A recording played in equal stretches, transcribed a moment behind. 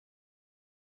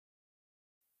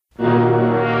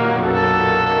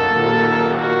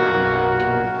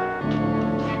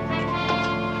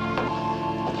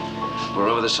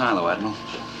silo, Admiral.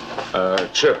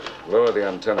 Chip, lower the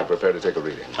antenna. Prepare to take a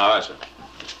reading. All right, sir.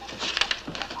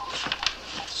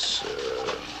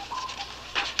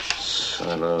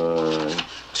 Silo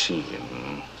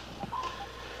 18.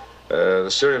 The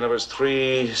serial number is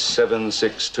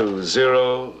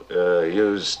 37620.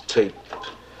 Use tape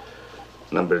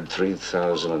numbered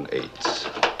 3008.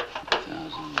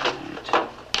 3008.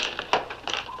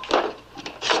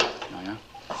 Oh, yeah?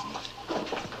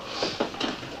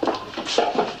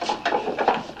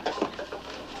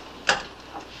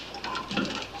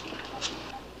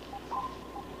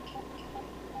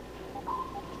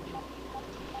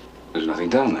 There's nothing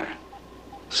down there.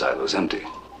 The silo's empty.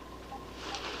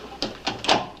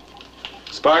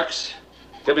 Sparks,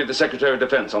 get me the Secretary of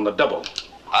Defense on the double.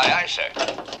 Aye, aye, sir.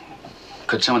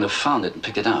 Could someone have found it and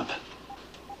picked it up?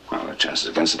 Well, the chances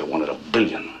against it are 1 in a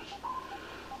billion.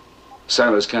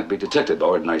 Silos can't be detected by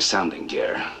ordinary sounding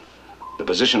gear. The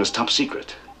position is top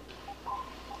secret.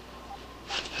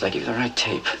 Did I give you the right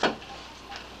tape?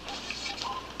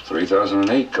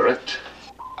 3008, correct?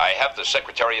 I have the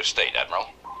Secretary of State, Admiral.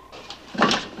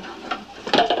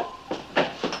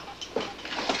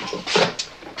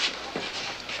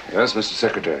 Yes, Mr.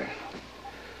 Secretary.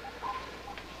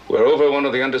 We're over one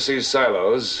of the undersea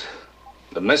silos.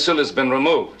 The missile has been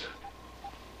removed.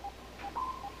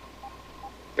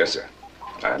 Yes, sir.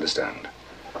 I understand.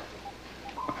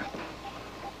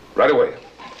 Right away.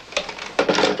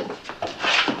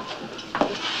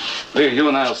 Lee, you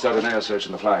and I'll start an air search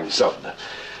in the flying sub.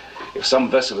 If some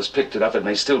vessel has picked it up, it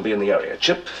may still be in the area.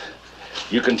 Chip,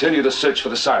 you continue the search for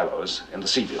the silos in the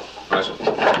sea view. Right, sir.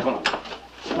 Come on.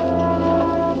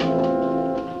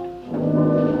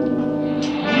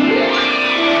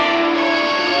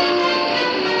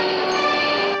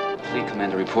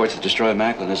 Commander reports the destroyer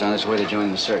Macklin is on his way to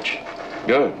join the search.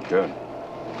 Good, good.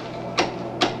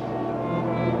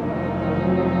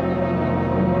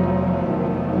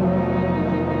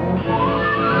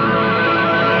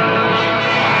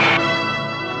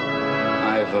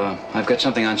 I've got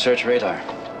something on search radar.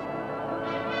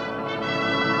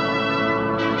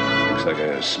 Looks like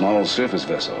a small surface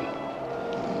vessel.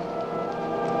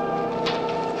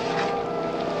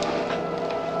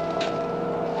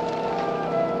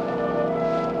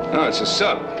 Oh, it's a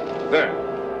sub. There.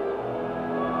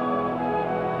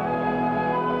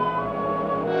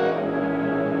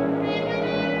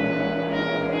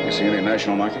 You see any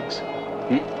national markings?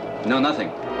 No,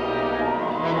 nothing.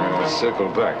 Let's circle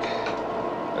back.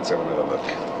 Let's have another look.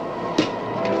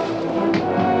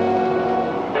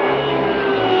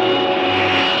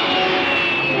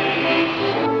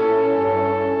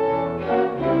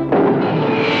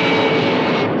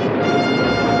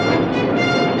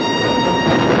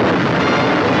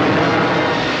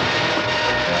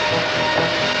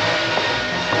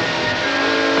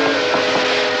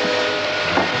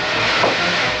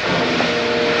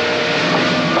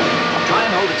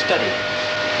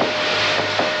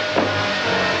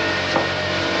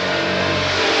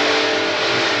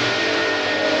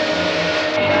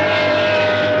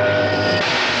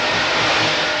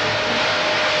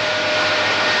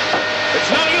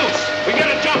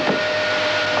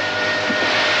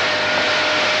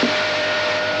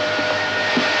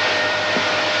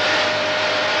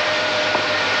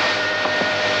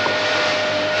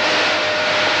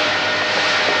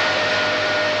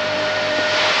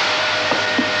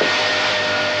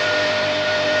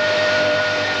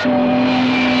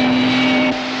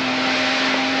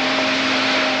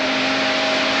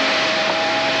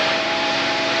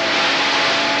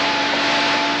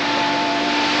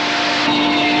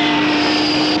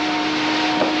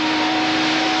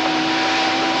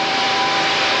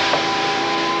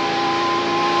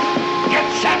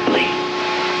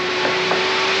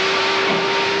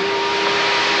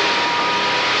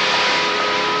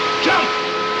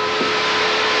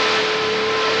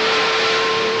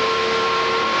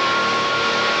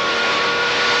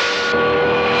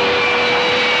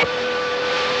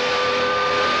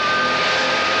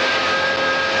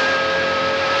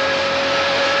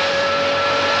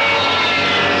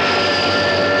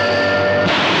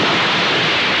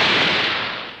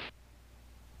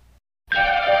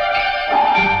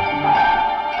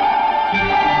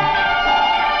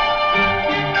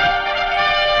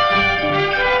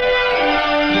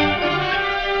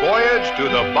 Voyage to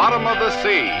the Bottom of the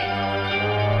Sea,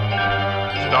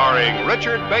 starring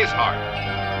Richard Basehart,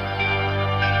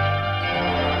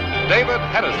 David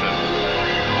Hedison,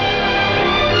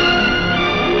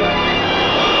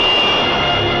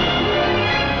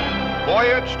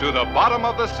 Voyage to the Bottom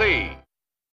of the Sea.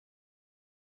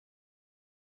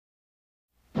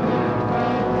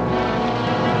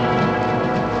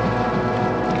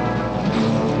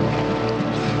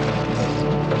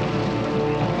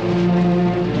 Lee!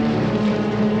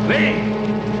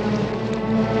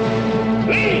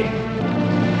 Lee!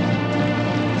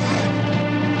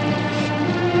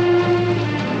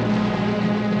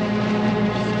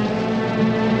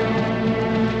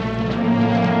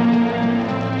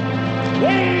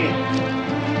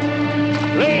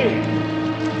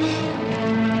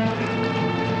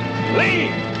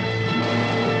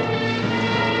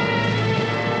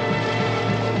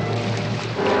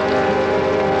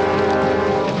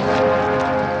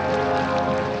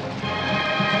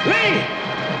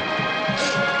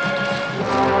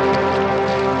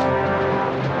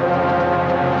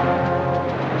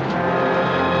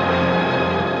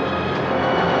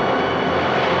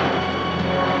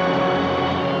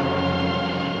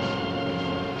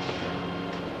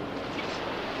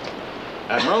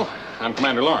 Admiral, I'm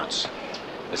Commander Lawrence.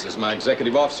 This is my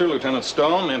executive officer, Lieutenant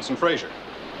Stone, Ensign Fraser.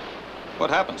 What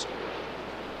happens?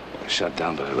 We're shot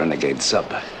down by a renegade sub.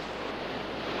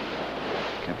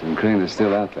 Captain Crane is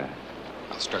still out there.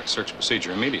 I'll start search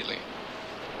procedure immediately.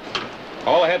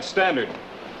 All ahead standard.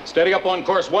 Steady up on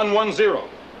course 110.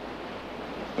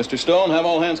 Mr. Stone, have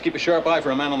all hands keep a sharp eye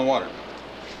for a man on the water.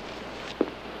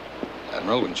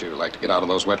 Admiral, wouldn't you like to get out of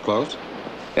those wet clothes?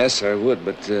 Yes, I would,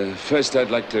 but first I'd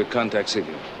like to contact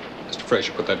Seaview. Mr.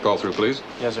 Fraser, put that call through, please.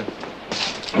 Yes, sir.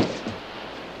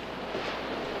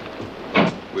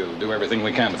 We'll do everything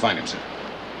we can to find him, sir.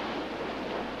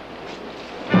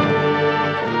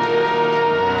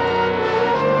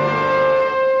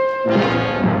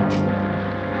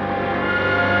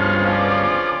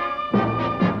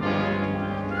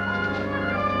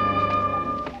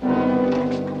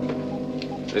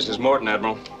 This is Morton,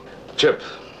 Admiral. Chip,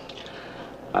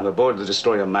 I'm aboard the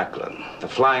destroyer Macklin. The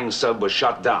flying sub was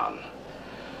shot down.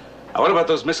 Now, what about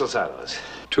those missile silos?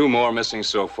 2 more missing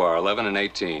so far, 11 and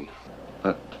 18.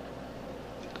 But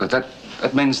that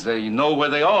means they know where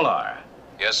they all are.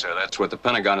 Yes, sir, that's what the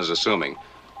Pentagon is assuming.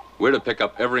 We're to pick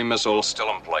up every missile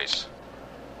still in place.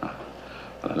 Well,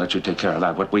 I'll let you take care of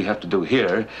that. What we have to do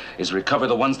here is recover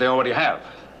the ones they already have.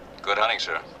 Good hunting,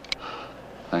 sir.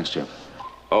 Thanks, Chip.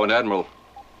 Oh, and Admiral,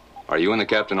 are you and the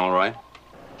captain all right?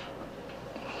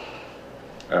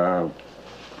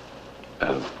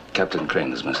 Captain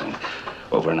Crane is missing.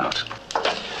 Over and out.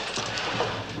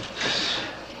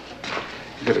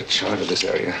 You got a chart of this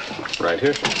area? Right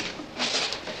here.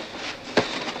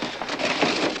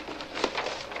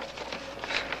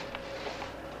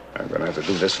 I'm gonna have to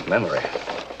do this from memory.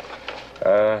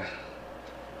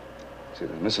 See,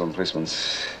 the missile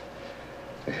emplacements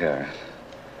here.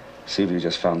 Seaview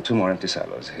just found 2 more empty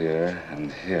silos, here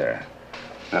and here.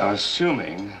 Now,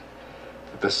 assuming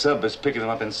that the sub is picking them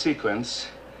up in sequence,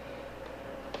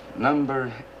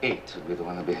 number 8 would be the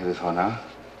one they'll be headed for now.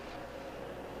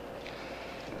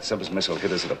 The sub's missile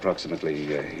hit us at approximately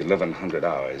 1,100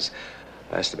 hours.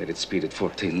 Estimated speed at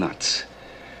 14 knots.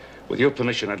 With your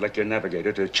permission, I'd like your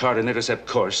navigator to chart an intercept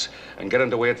course and get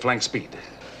underway at flank speed.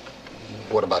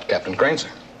 What about Captain Crane, sir?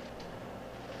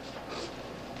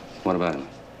 What about him?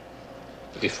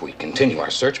 If we continue our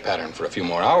search pattern for a few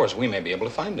more hours, we may be able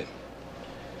to find him.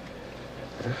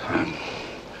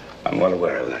 I'm well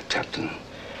aware of that, Captain.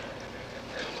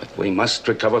 But we must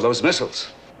recover those missiles.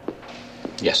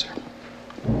 Yes, sir.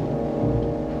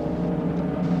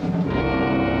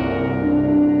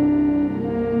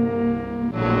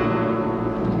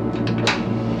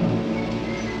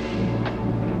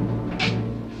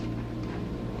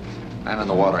 Man in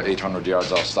the water, 800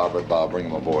 yards off starboard bow. Bring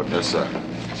him aboard. Yes, sir.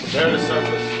 Prepare to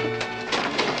surface.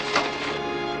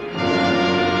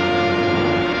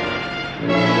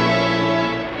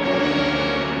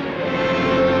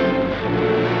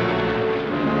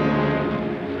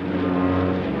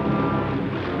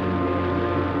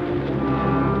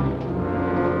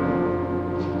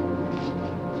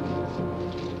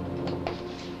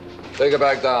 Take it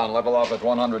back down. Level off at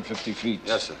 150 feet.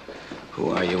 Yes, sir. Who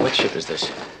are you? What ship is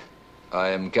this? I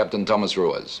am Captain Thomas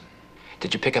Ruiz.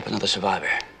 Did you pick up another survivor?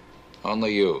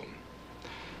 Only you.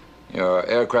 Your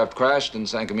aircraft crashed and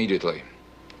sank immediately.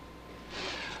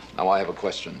 Now, I have a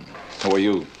question. Who are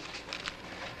you?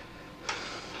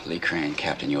 Lee Crane,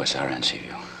 Captain USRN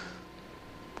Seaview.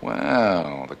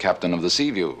 Well, the captain of the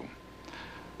Seaview.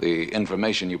 The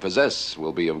information you possess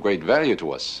will be of great value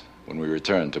to us when we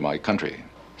return to my country.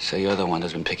 So you're the one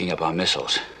who's been picking up our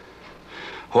missiles.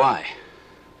 Why?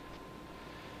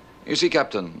 You see,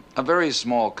 Captain, a very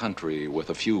small country with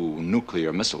a few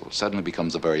nuclear missiles suddenly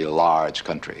becomes a very large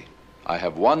country. I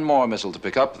have 1 more missile to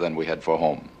pick up, then we head for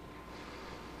home.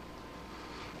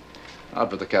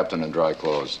 Out with the captain in dry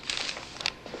clothes.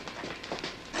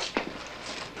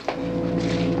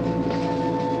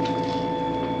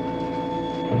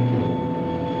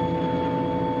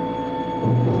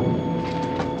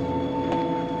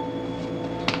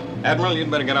 Admiral, you'd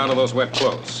better get out of those wet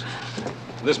clothes.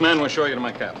 This man will show you to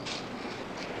my cabin.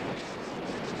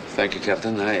 Thank you,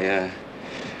 Captain. I'll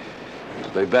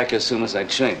be back as soon as I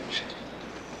change.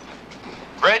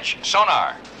 Bridge,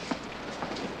 sonar.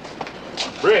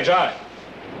 Bridge, aye.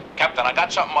 Captain, I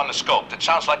got something on the scope that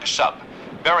sounds like a sub.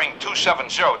 Bearing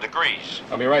 270 degrees.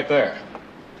 I'll be right there.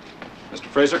 Mr.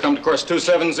 Fraser, come to course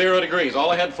 270 degrees,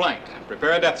 all ahead flanked.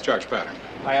 Prepare a depth charge pattern.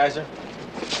 Aye, aye, sir.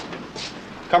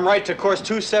 Come right to course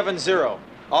 270.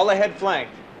 All ahead flank.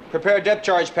 Prepare a depth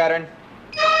charge pattern.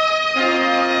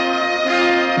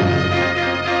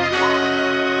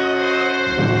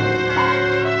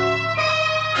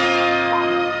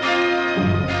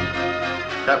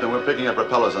 Captain, we're picking up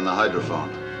propellers on the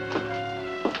hydrophone.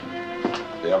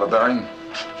 Do you have a bearing?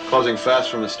 Closing fast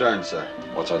from the stern, sir.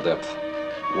 What's our depth?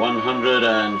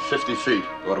 150 feet.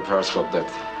 Go to periscope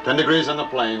depth. 10 degrees on the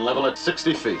plane, level at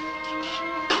 60 feet.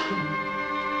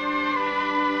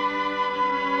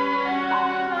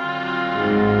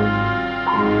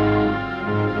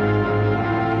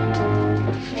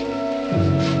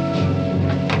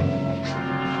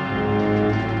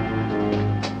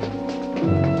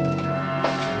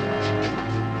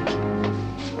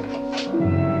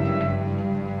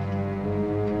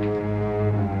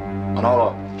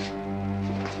 Manolo.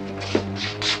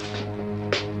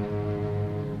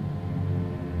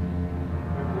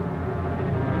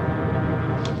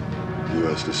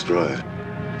 U.S. destroyer.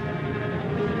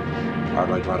 Hard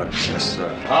right rudder. Yes, sir.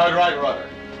 Hard right rudder.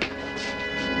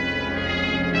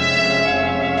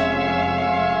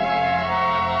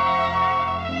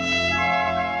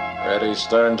 Ready,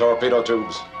 stern torpedo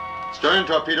tubes. Stern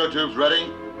torpedo tubes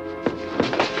ready.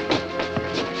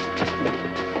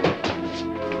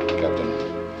 Captain,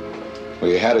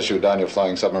 we had to shoot down your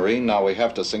flying submarine. Now we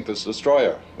have to sink this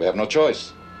destroyer. We have no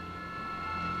choice.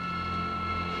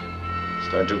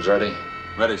 Stern tubes ready.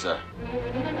 Ready, sir.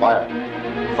 Fire.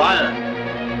 Fire.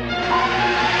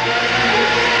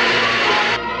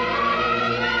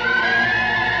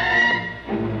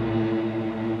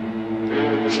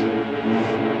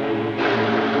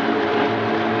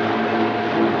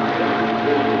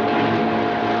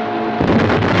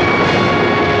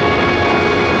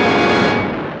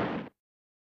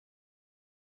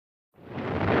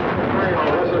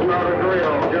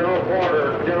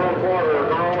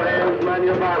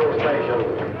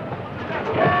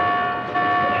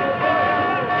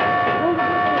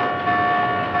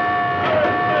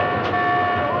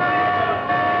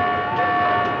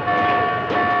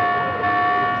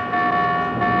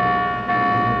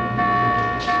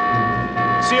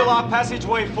 Seal off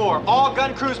passageway 4. All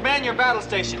gun crews man your battle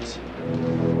stations.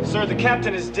 Sir, the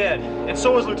captain is dead, and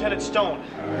so is Lieutenant Stone.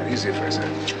 Easy, Fraser.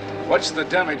 What's the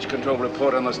damage control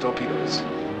report on those torpedoes?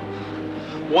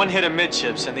 One hit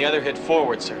amidships, and the other hit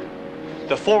forward, sir.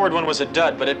 The forward one was a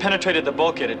dud, but it penetrated the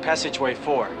bulkhead at passageway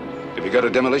 4. Have you got a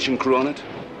demolition crew on it?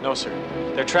 No, sir.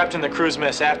 They're trapped in the crew's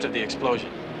mess after the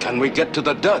explosion. Can we get to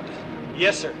the dud?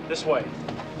 Yes, sir. This way.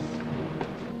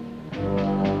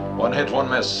 One hit, one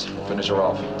miss. We'll finish her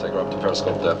off. Take her up to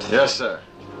periscope depth. Yes, sir.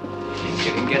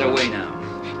 You can get away now.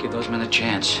 Give those men a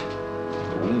chance.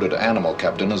 The wounded animal,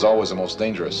 Captain, is always the most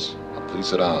dangerous. Now, please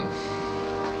sit down.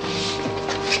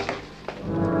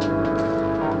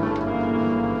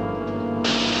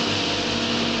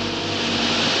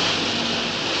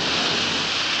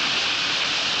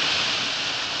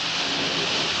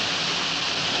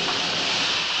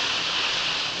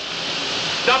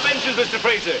 Stop engines, Mr.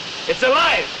 Fraser. It's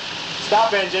alive.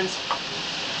 Stop engines.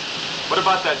 What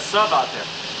about that sub out there?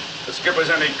 If the skipper's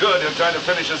any good, he'll try to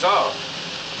finish us off.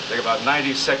 Take about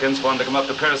 90 seconds for him to come up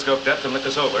to periscope depth and look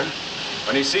us over.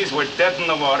 When he sees we're dead in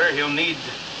the water, he'll need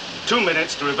 2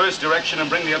 minutes to reverse direction and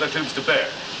bring the other tubes to bear.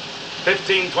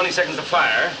 15, 20 seconds to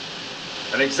fire.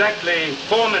 And exactly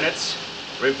 4 minutes,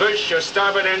 reverse your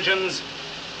starboard engines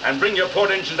and bring your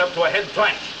port engines up to a head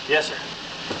flank. Yes, sir.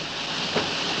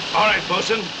 All right,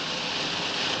 bosun.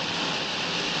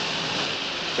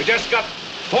 We just got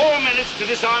 4 minutes to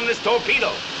disarm this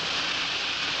torpedo.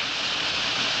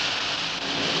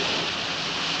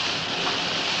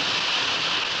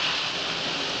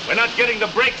 We're not getting the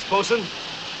brakes, bosun.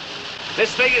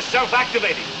 This thing is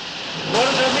self-activating. What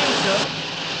does that mean,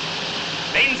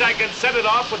 sir? Means I can set it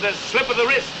off with a slip of the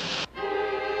wrist.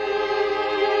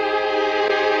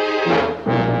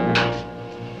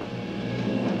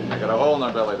 They got a hole in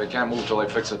their belly. They can't move till they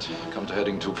fix it. Come to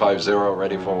heading 250,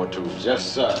 ready forward tubes. Yes,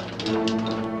 sir.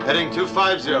 Heading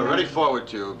 250, ready forward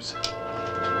tubes.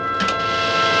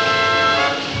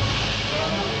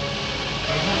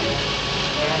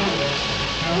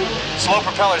 Slow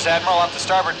propellers, Admiral, off the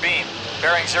starboard beam.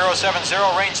 Bearing 070,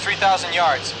 range 3,000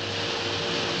 yards.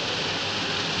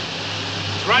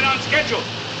 It's right on schedule.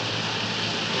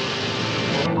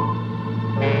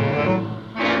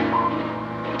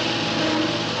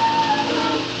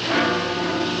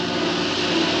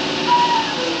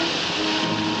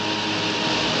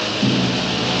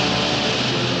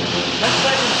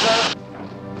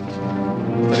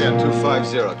 Steady on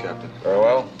 250, Captain. Very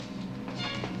well.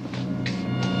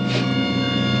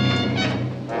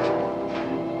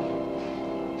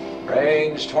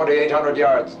 Range 2,800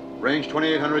 yards. Range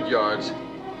 2,800 yards.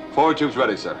 Forward tubes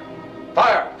ready, sir.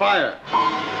 Fire! Fire!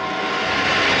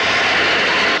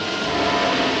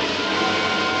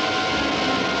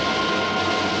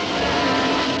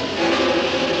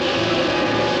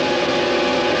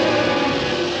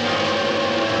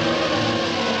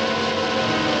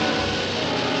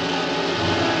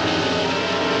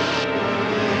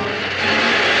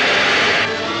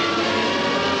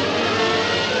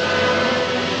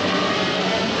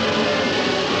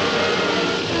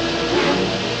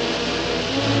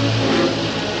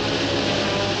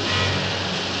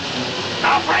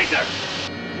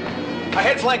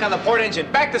 Ahead flank on the port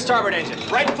engine. Back the starboard engine.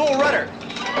 Right full rudder.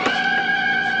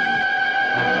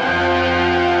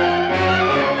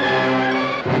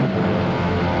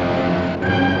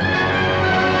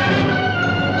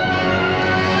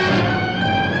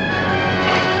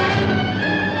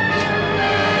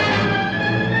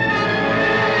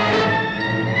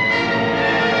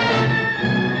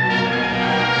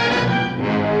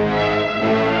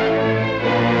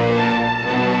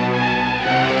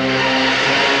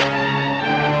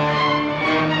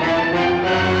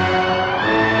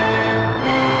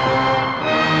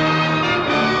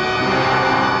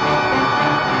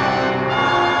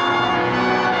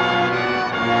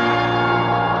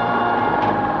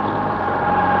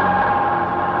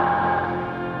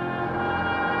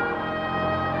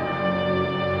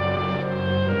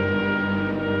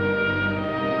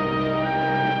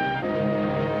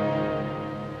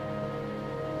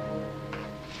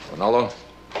 Manolo?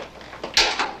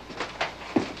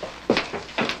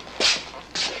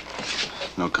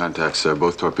 No contact, sir.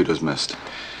 Both torpedoes missed.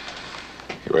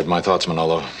 You read my thoughts,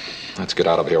 Manolo. Let's get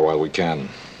out of here while we can.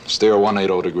 Steer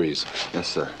 180 degrees. Yes,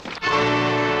 sir.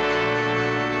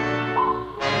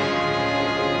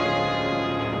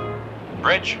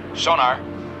 Bridge, sonar.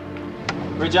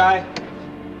 Bridge eye.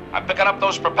 I'm picking up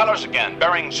those propellers again,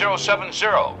 bearing 070.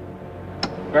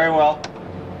 Very well.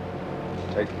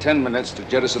 Take 10 minutes to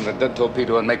jettison the dead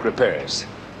torpedo and make repairs.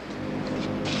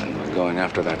 And we're going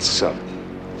after that sub.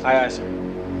 Aye, aye, sir.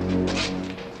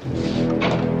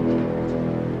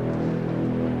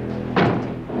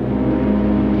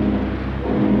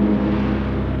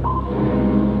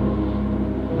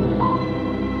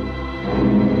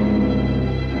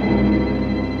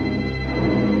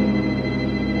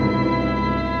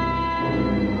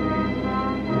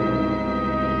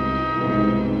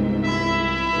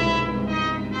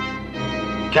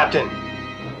 Captain,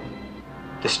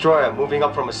 destroyer moving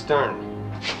up from astern.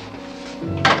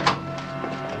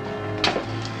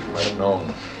 Might have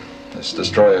known. This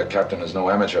destroyer captain is no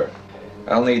amateur.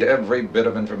 I'll need every bit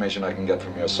of information I can get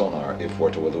from your sonar if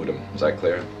we're to elude him. Is that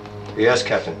clear? Yes,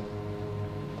 Captain.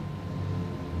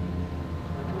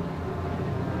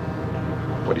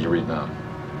 What do you read now?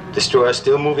 Destroyer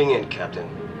still moving in, Captain.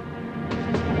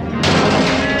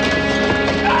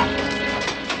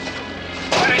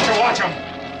 Why didn't you watch him?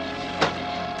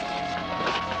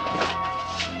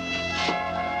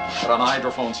 Put on a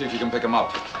hydrophone, see if you can pick him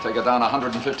up. Take it down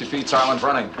 150 feet, silent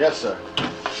running. Yes, sir.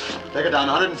 Take it down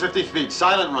 150 feet.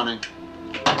 Silent running.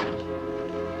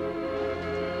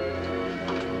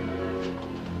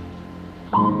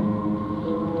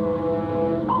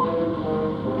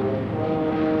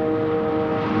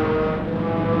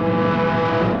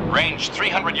 Range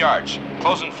 300 yards.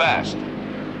 Closing fast.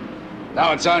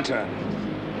 Now it's our turn.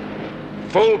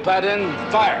 Full pattern,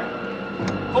 fire.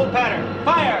 Full pattern.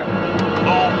 Fire!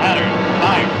 All pattern.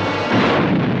 Fire.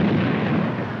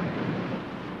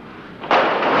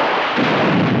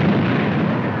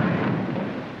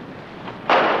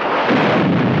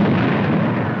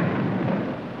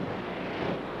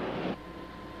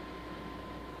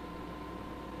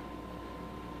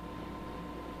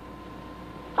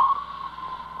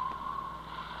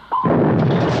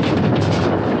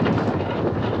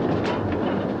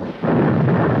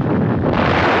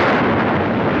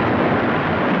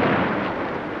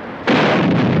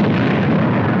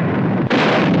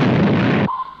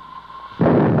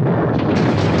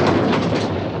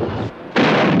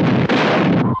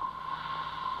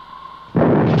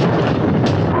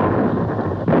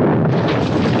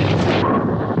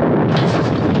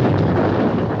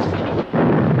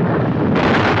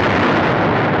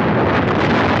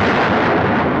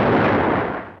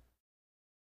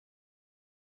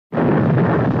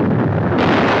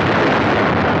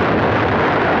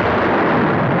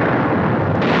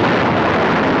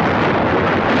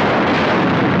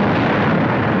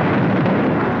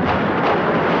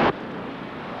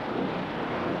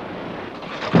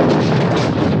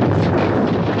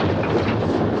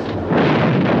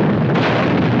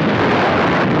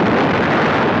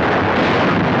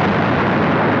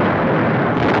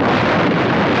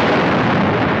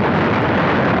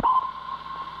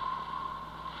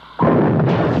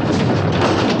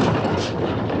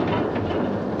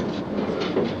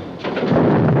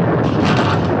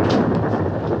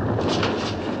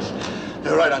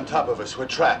 top of us. We're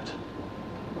trapped.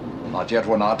 Not yet,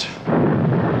 we're not.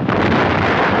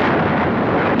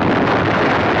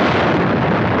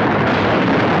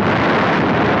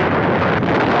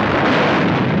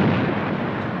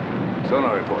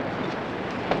 Sonar report.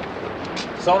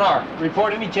 Sonar,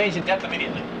 report any change in depth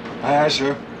immediately. Aye, aye,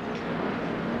 sir.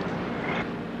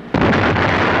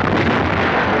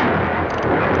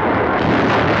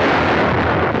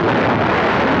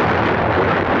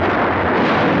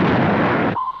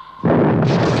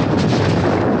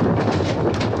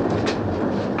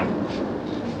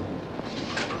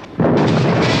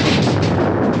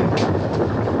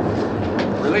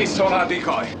 Release sonar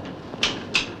decoy.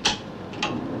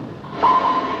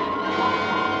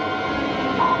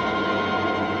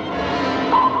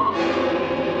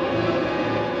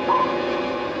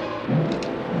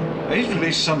 He's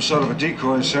released some sort of a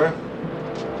decoy, sir.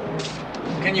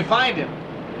 Can you find him?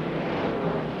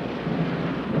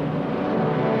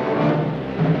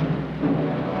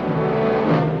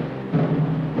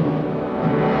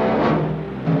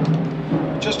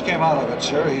 Just came out of it,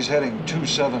 sir. He's heading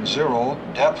 270,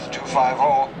 depth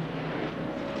 250.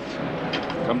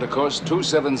 Come to course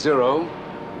 270.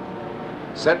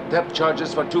 Set depth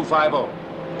charges for 250.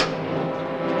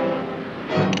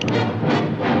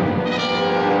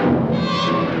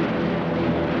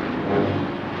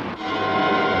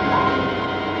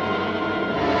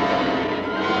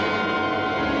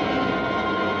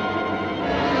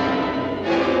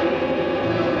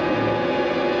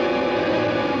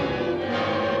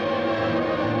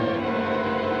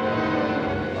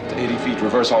 Up to 80 feet,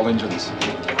 reverse all engines.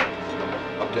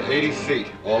 Up to 80 feet.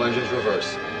 All engines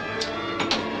reverse.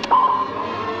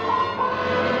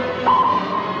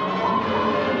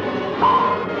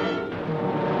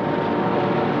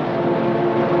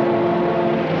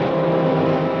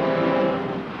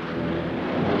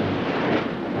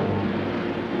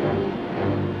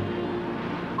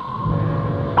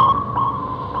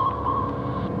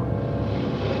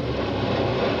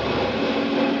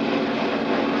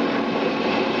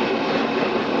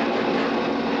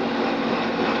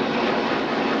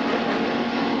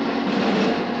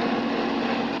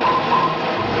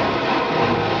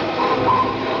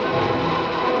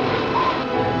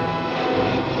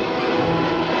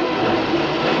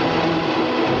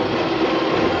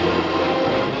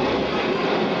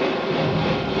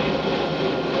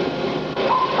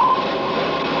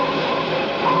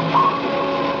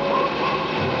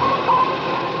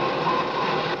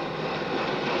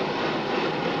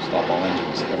 Stop all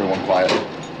engines. Everyone quiet.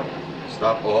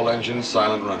 Stop all engines.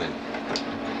 Silent running.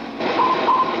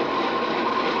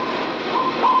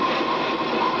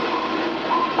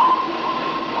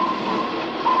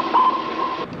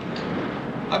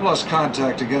 I've lost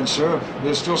contact again, sir.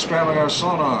 They're still scrambling our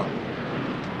sonar.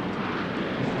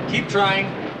 Keep trying.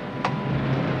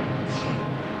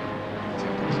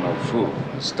 He's no fool.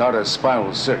 Start a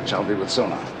spiral search. I'll be with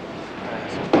sonar.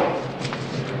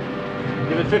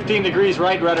 Give it 15 degrees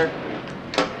right, rudder.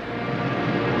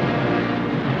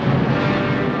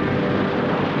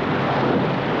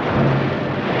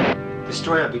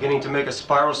 Destroyer beginning to make a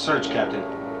spiral search, Captain.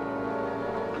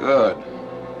 Good.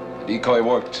 The decoy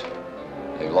worked.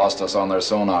 They've lost us on their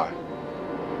sonar.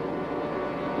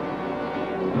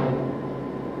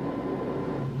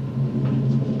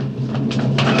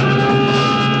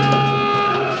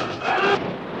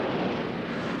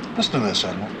 Listen to this,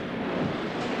 Admiral.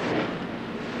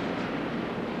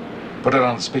 Put it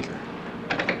on the speaker.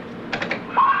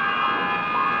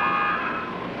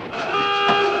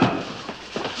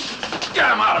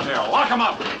 Get him out of here! Lock him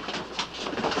up!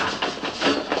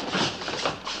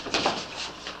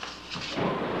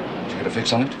 Did you get a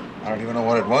fix on it? I don't even know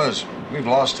what it was. We've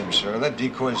lost him, sir. That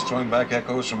decoy is throwing back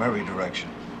echoes from every direction.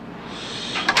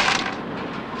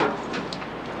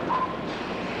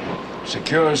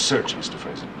 Secure search, Mr.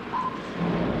 Fraser.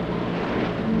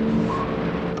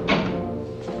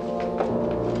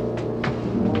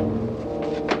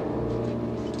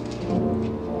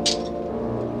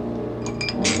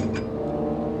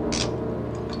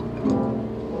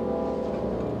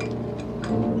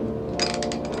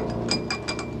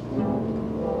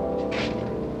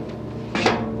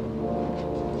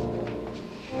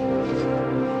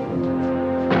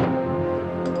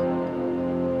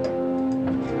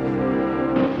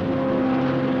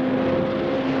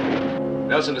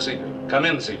 Nelson to Seaview. Come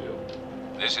in, Seaview.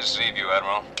 This is Seaview,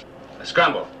 Admiral.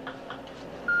 Scramble.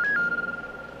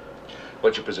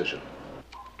 What's your position?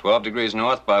 12 degrees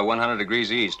north by 100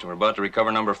 degrees east. We're about to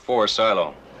recover number 4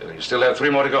 silo. You still have 3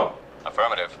 more to go.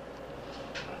 Affirmative.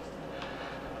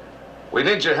 We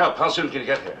need your help. How soon can you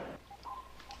get here?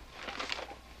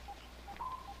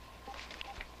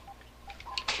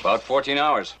 About 14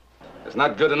 hours. It's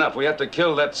not good enough. We have to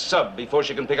kill that sub before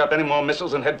she can pick up any more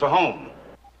missiles and head for home.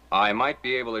 I might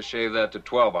be able to shave that to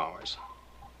 12 hours.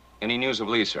 Any news of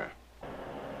Lee, sir?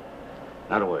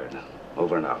 Not a word.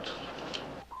 Over and out.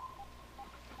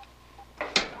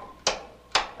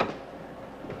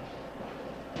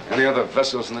 Any other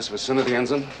vessels in this vicinity,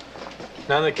 Ensign?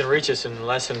 None that can reach us in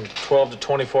less than 12 to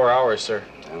 24 hours, sir.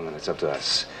 Well, then it's up to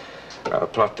us. I'll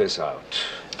plot this out.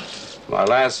 My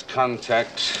last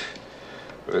contact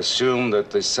assumed that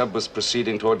the sub was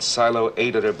proceeding towards Silo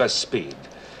 8 at her best speed.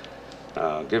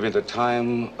 Give me the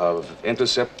time of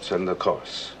intercept and the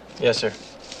course. Yes, sir.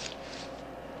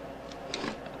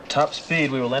 Top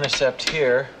speed, we will intercept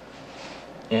here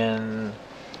in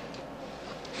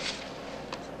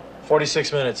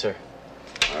 46 minutes, sir.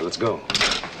 All right, let's go.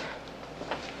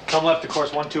 Come left to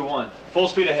course 121. Full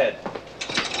speed ahead.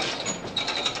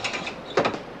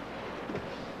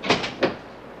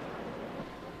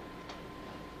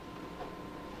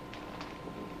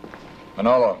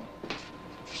 Manolo.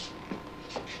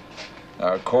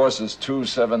 Our course is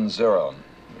 270.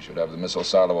 We should have the missile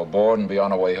silo aboard and be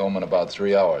on our way home in about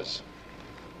 3 hours.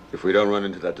 If we don't run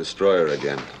into that destroyer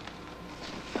again.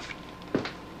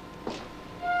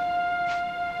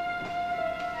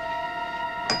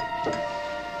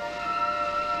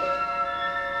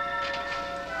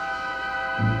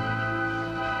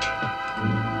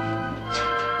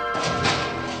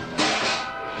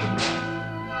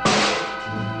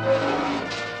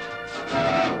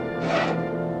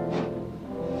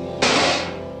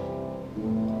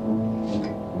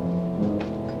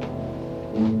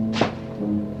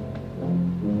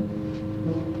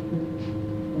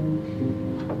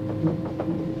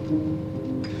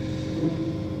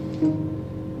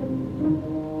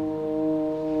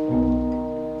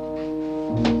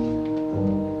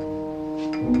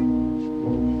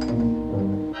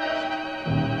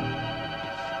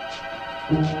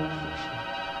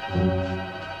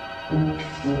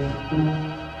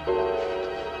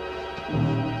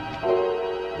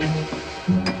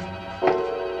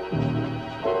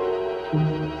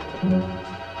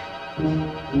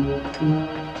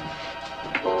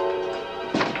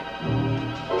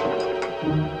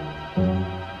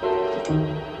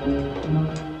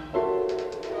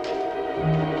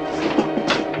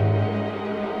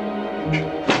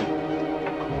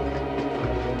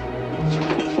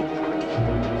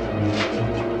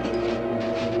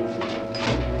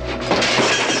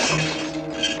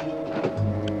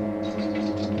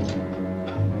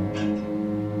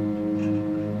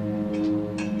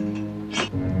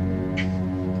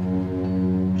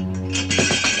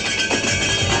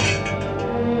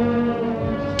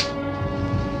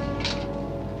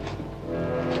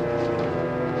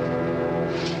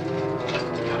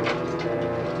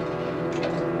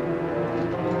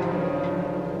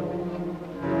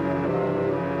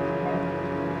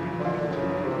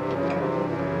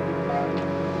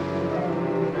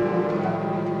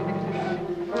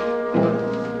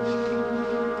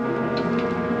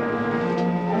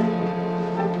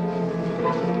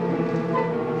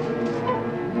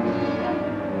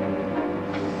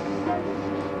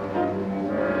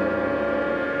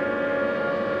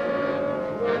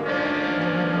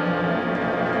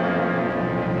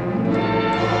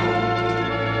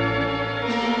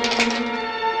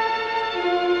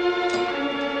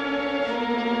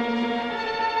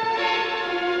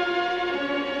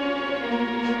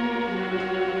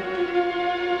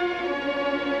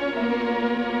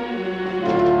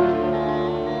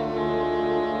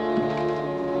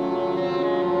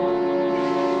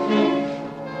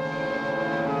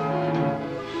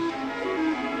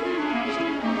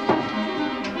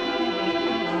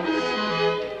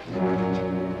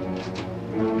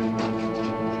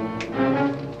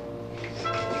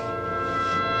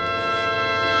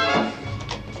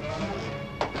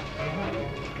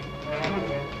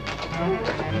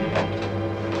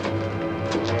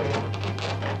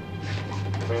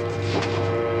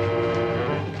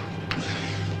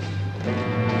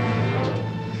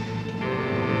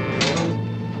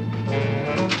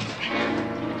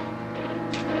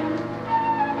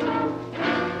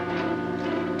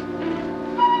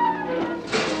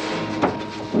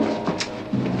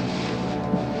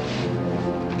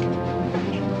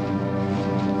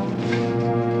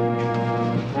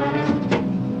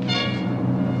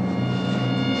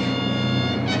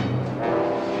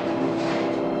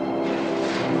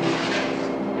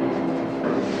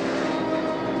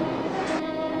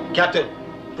 Captain,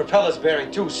 propellers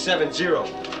bearing 270. You're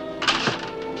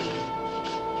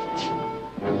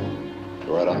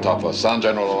right on top of us. Sound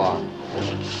general alarm.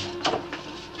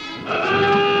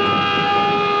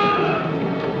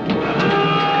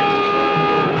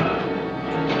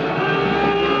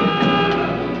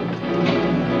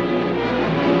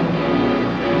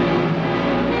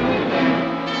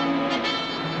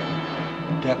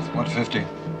 Depth 150.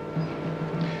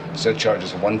 Set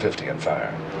charges of 150 and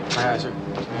fire. Aye, sir.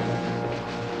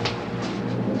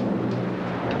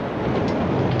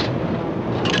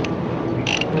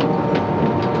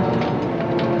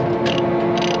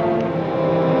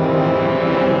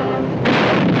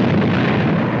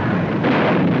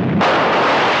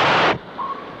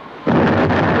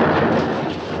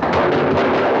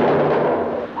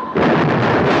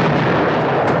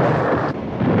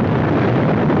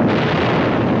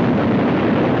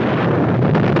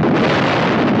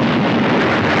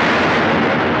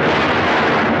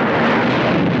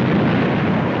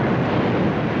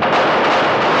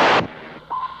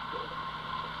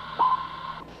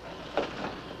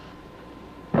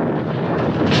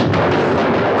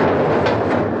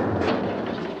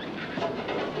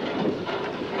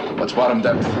 What's bottom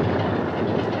depth?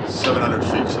 700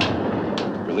 feet,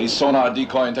 sir. Release sonar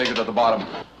decoy and take it to the bottom.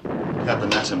 Captain,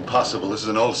 that's impossible. This is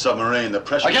an old submarine. The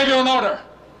pressure... I gave you an order!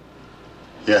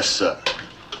 Yes, sir.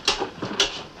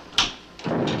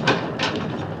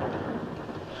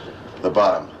 The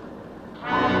bottom.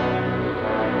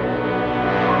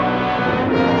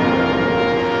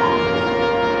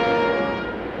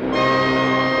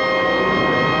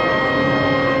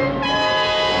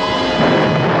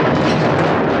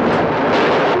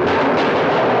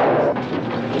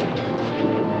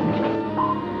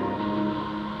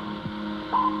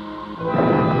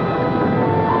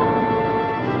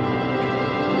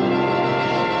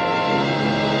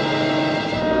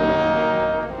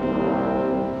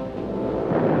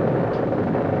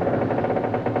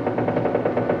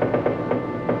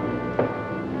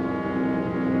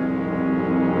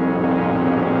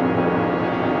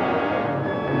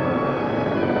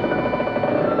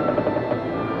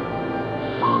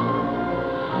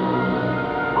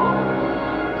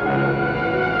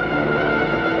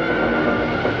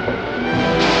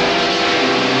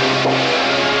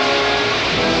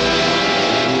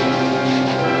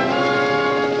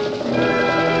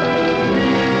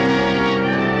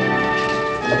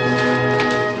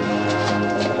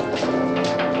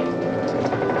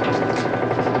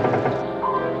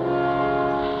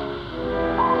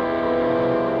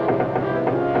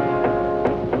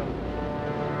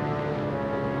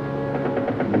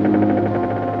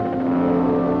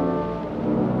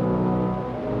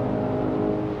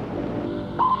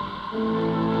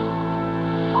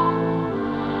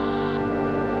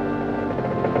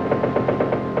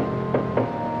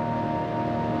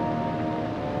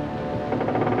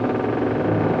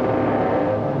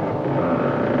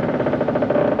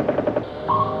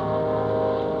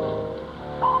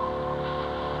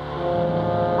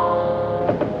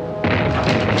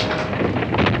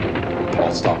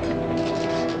 Stop.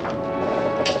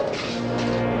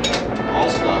 All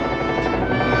stop.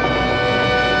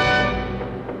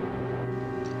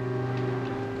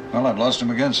 Well, I've lost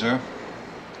him again, sir.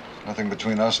 Nothing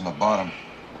between us and the bottom.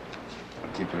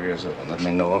 Keep your ears open. Let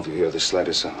me know if you hear the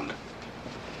slightest sound.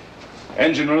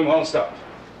 Engine room, all stop.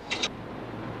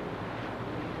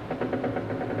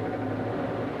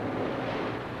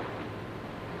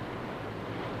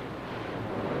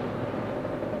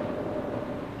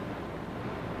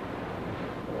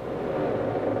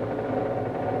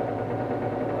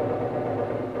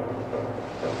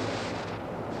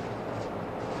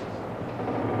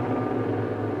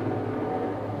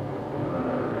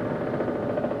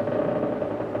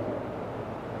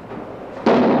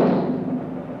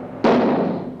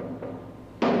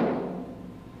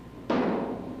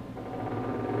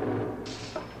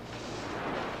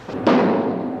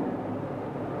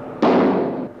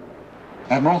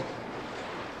 Admiral,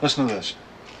 listen to this.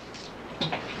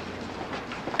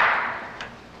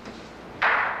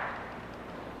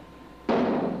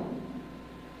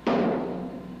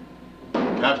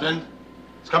 Captain,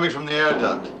 it's coming from the air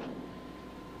duct.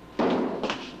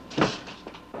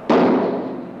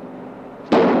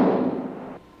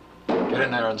 Get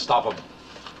in there and stop him.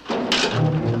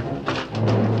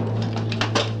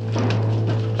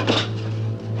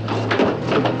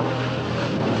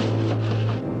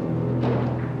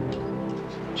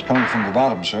 It's coming from the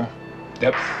bottom, sir.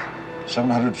 Depth?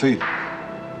 700 feet.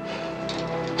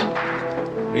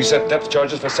 Reset depth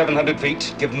charges for 700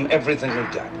 feet. Give them everything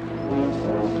we've got.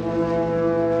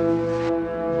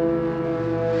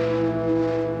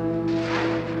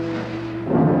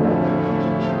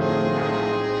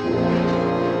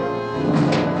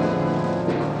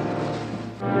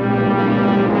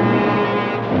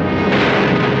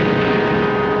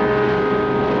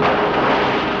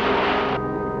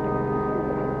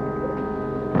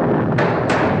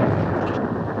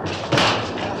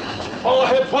 All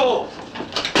ahead full!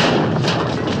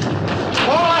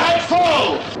 All ahead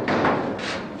full!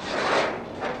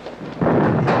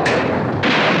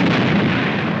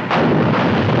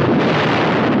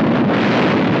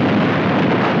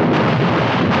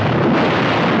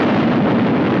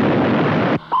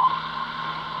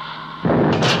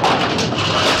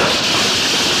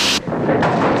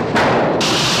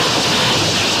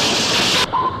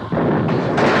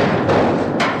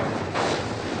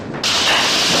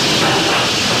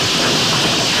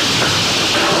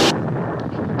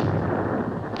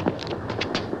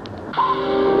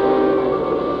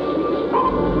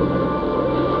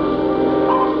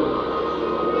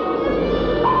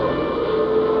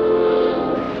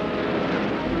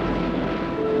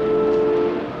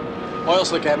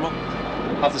 slick, Admiral.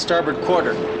 Off the starboard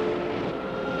quarter.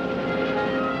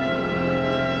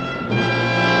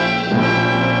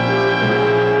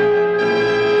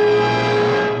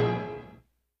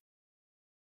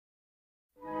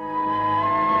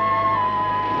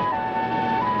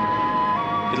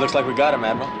 It looks like we got him,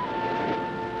 Admiral.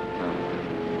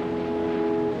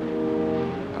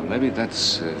 Well, maybe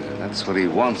that's what he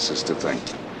wants us to think.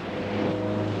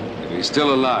 If he's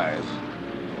still alive,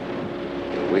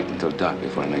 he'll wait until dark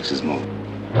before he makes his move.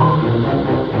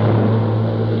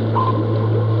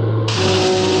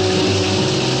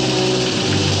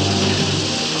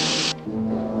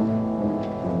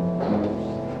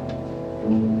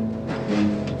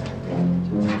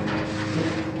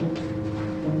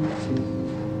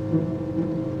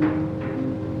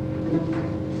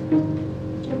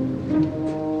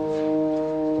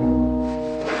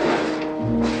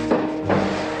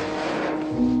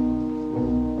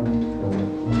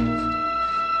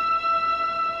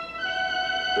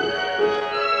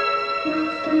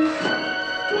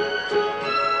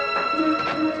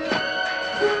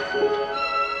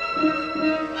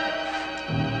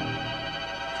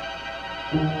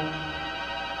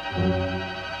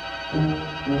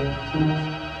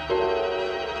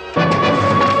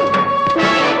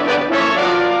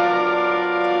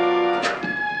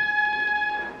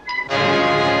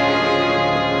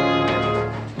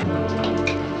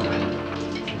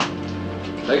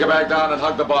 Take it back down and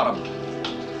hug the bottom.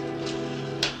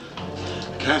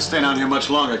 Can't stay down here much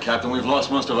longer, Captain. We've lost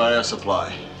most of our air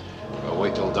supply. We'll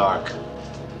wait till dark.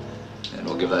 And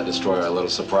we'll give that destroyer a little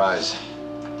surprise.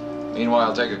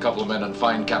 Meanwhile, take a couple of men and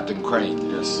find Captain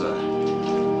Crane. Yes, sir.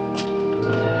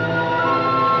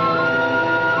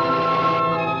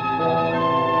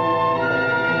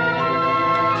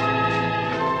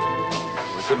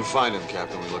 We couldn't find him,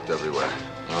 Captain. We looked everywhere.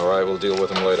 All right, we'll deal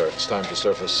with him later. It's time to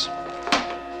surface.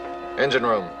 Engine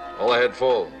room, all ahead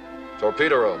full.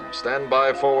 Torpedo room, stand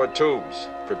by forward tubes.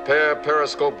 Prepare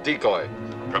periscope decoy.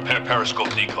 Prepare periscope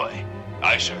decoy.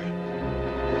 Aye, sir.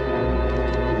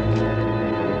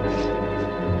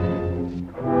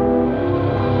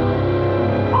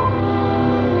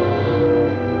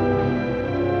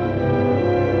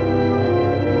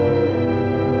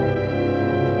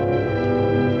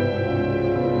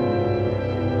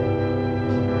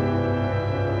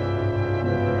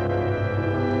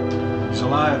 He's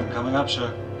alive, coming up,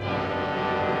 sir.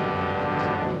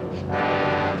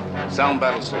 Sound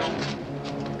battle station.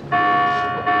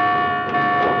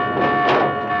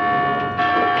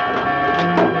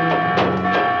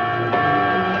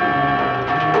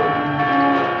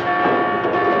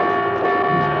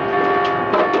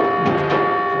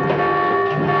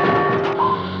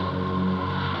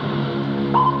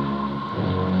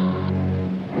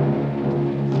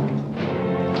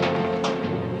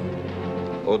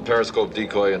 Load periscope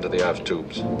decoy into the aft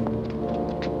tubes.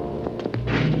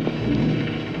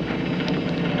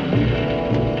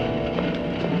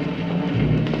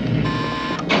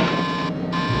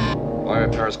 Fire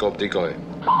periscope decoy.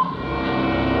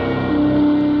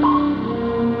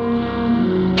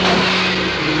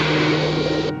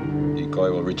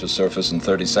 Decoy will reach the surface in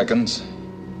 30 seconds.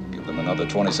 Give them another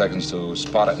 20 seconds to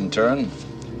spot it and turn.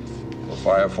 We'll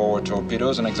fire forward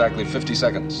torpedoes in exactly 50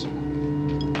 seconds.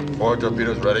 Forward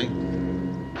torpedoes ready.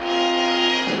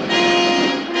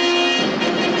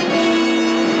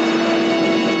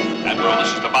 Admiral,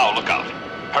 this is the bow. Look out.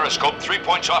 Periscope 3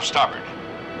 points off starboard.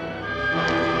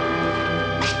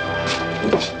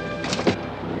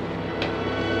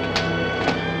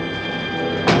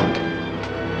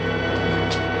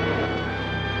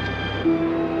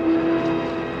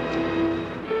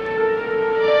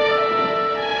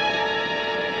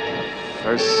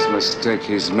 First mistake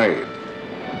he's made.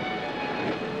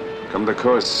 Come to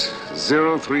course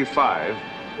 035.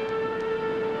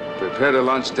 Prepare to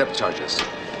launch depth charges.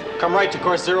 Come right to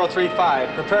course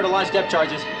 035. Prepare to launch depth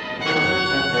charges.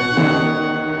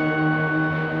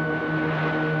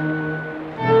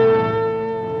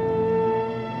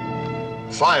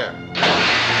 Fire.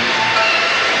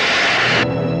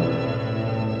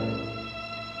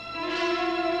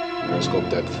 Periscope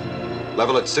depth.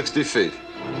 Level at 60 feet.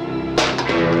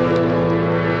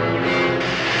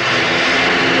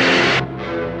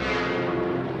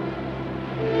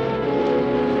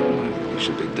 We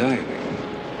should be diving.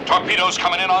 Torpedoes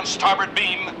coming in on starboard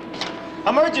beam.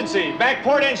 Emergency! Back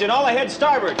port engine, all ahead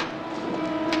starboard.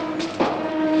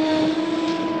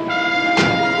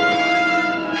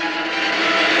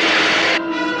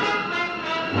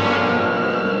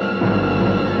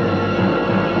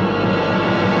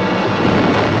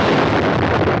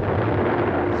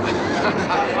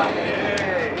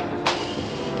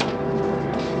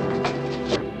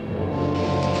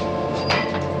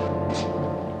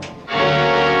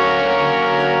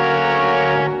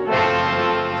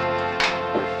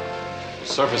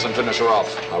 surface and finish her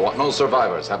off. I want no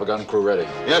survivors. Have a gun crew ready.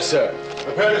 Yes, sir.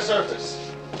 Prepare to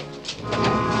surface.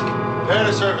 Prepare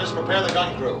to surface. Prepare the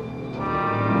gun crew.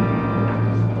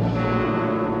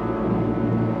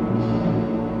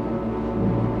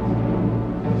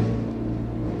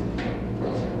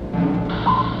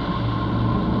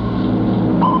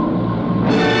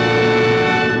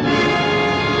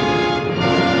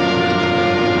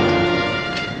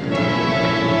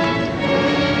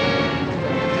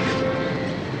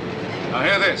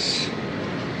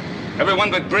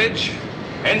 Everyone but bridge,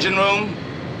 engine room,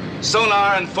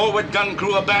 sonar, and forward gun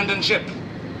crew abandon ship.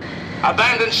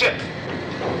 Abandon ship.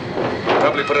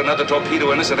 Probably put another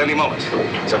torpedo in us at any moment,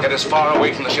 so get as far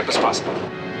away from the ship as possible.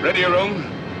 Radio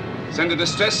room, send a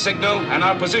distress signal and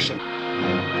our position.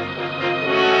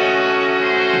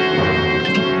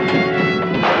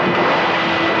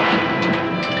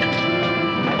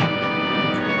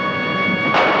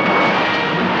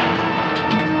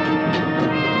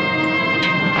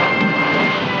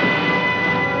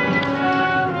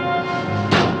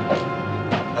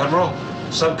 Admiral,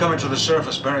 sub coming to the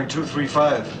surface, bearing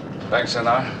 235. Thanks,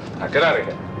 Sonar. Now get out of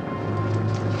here.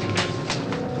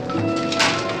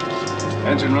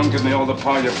 Engine room, give me all the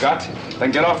power you've got,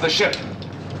 then get off the ship.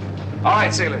 All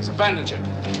right, sailors, abandon ship.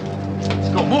 Let's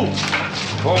go, move.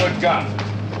 Forward gun.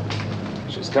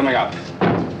 She's coming up.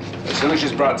 As soon as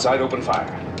she's broadside, open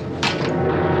fire.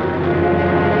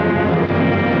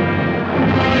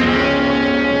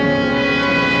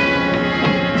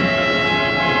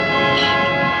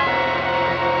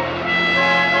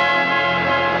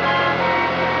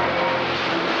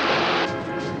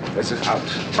 This is out.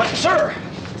 But, sir!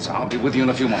 So I'll be with you in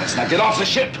a few moments. Now get off the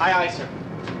ship! Aye, aye, sir.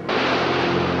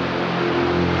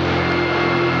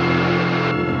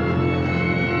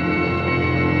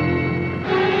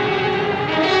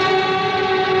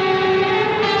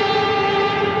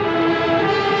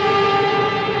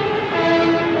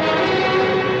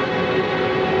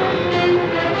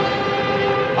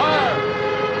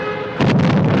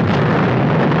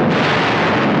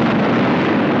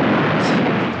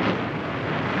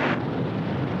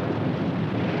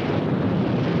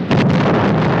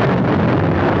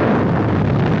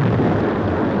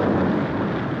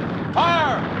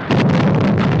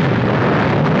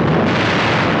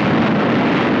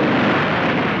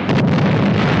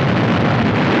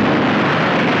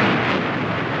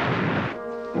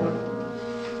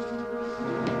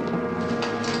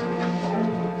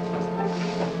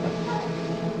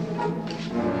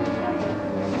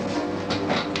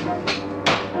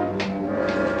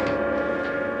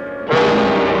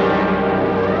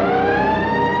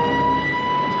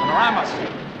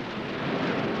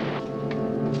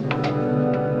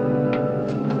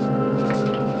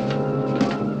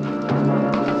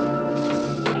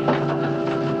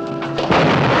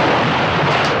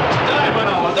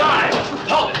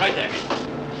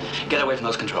 Get away from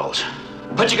those controls.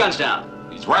 Put your guns down.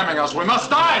 He's ramming us. We must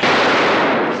die!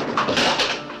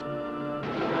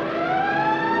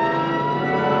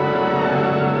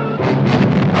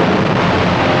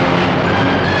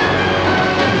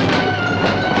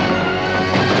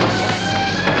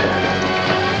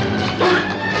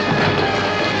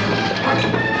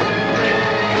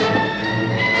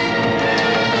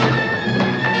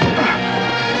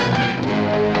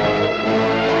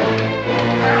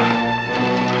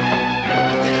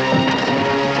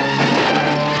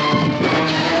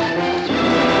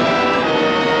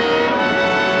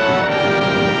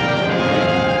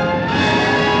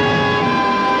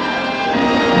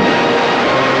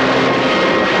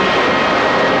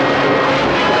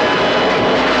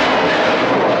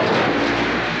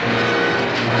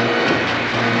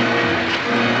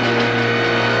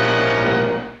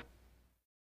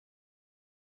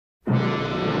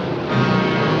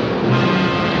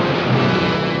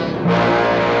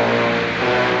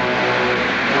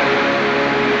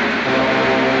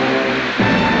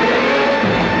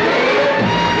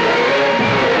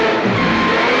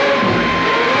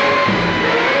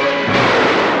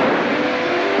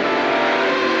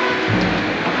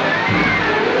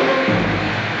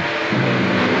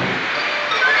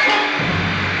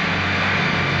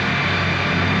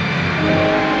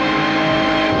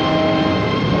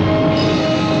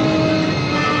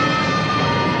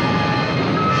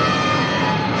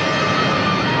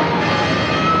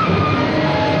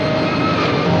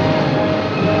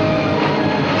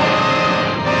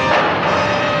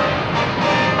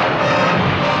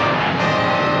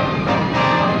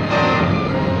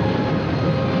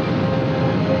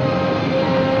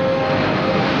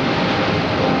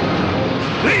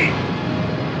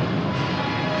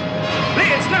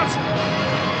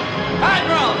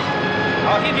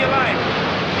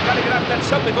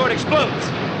 sub before it explodes.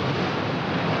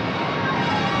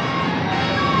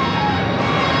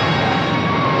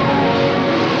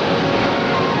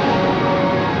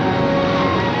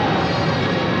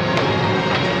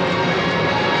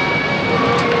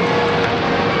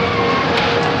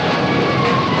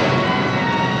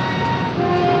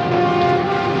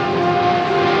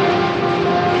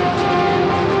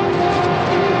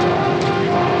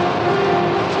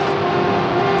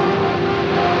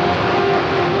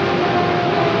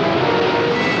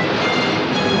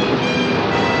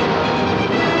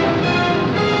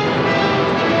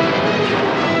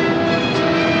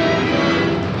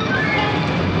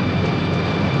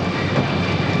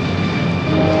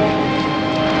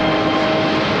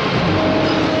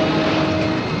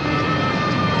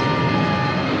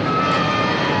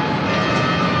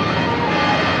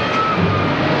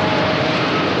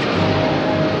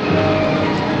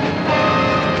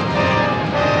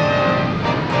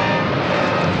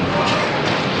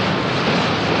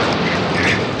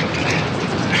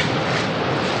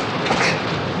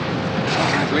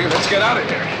 Let's get out of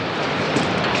here.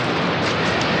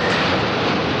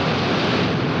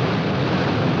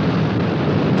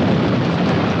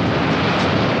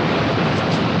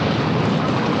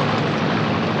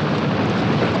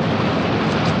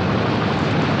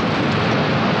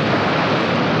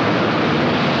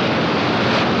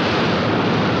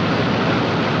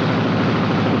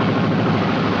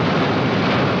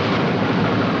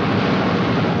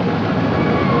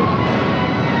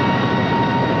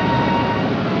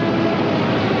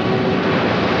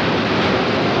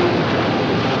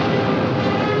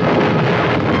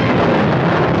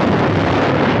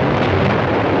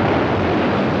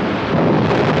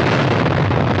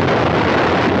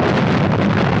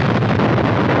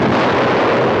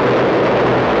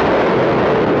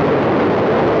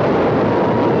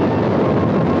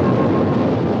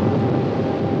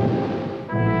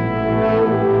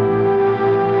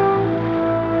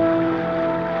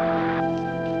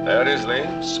 There it is,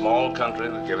 Lee. Small country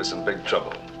that gave us some big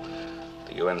trouble.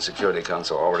 The UN Security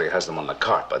Council already has them on the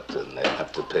carpet, and they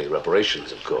have to pay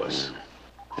reparations, of course.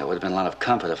 There would have been a lot of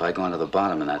comfort if I'd gone to the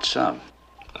bottom in that sub.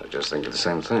 I just think of the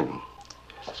same thing.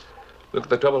 Look at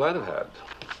the trouble I'd have had.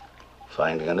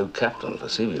 Finding a new captain for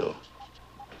Seaview.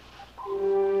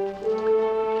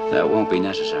 That won't be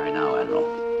necessary now,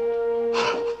 Admiral.